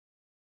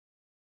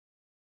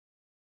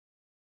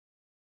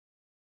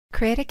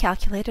Create a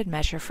calculated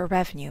measure for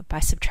revenue by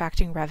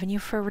subtracting revenue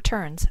for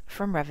returns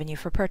from revenue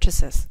for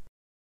purchases.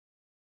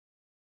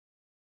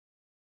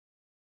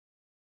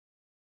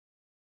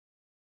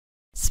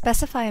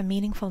 Specify a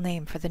meaningful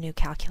name for the new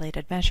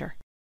calculated measure.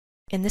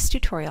 In this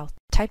tutorial,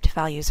 typed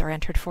values are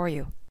entered for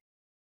you.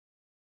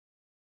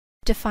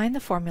 Define the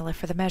formula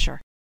for the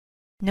measure.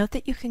 Note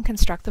that you can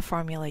construct the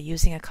formula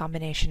using a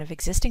combination of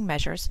existing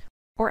measures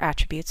or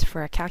attributes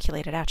for a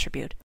calculated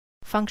attribute,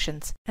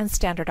 functions, and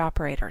standard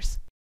operators.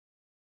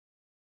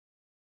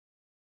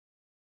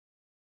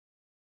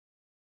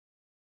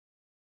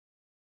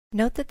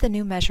 Note that the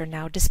new measure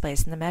now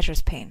displays in the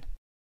Measures pane.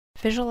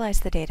 Visualize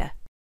the data.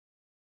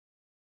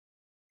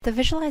 The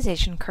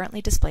visualization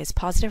currently displays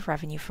positive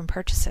revenue from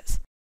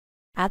purchases.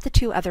 Add the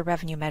two other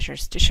revenue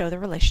measures to show the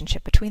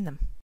relationship between them.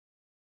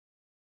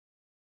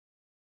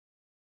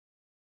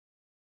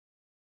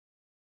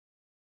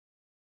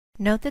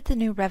 Note that the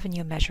new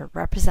revenue measure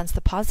represents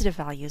the positive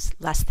values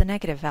less the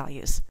negative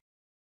values.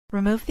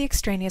 Remove the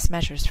extraneous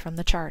measures from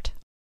the chart.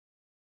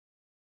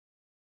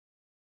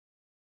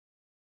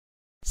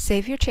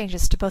 Save your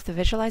changes to both the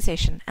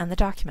visualization and the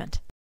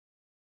document.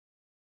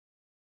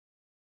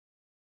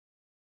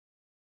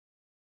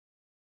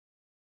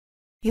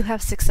 You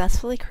have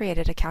successfully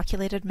created a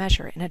calculated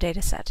measure in a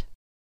dataset.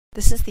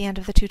 This is the end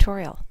of the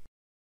tutorial.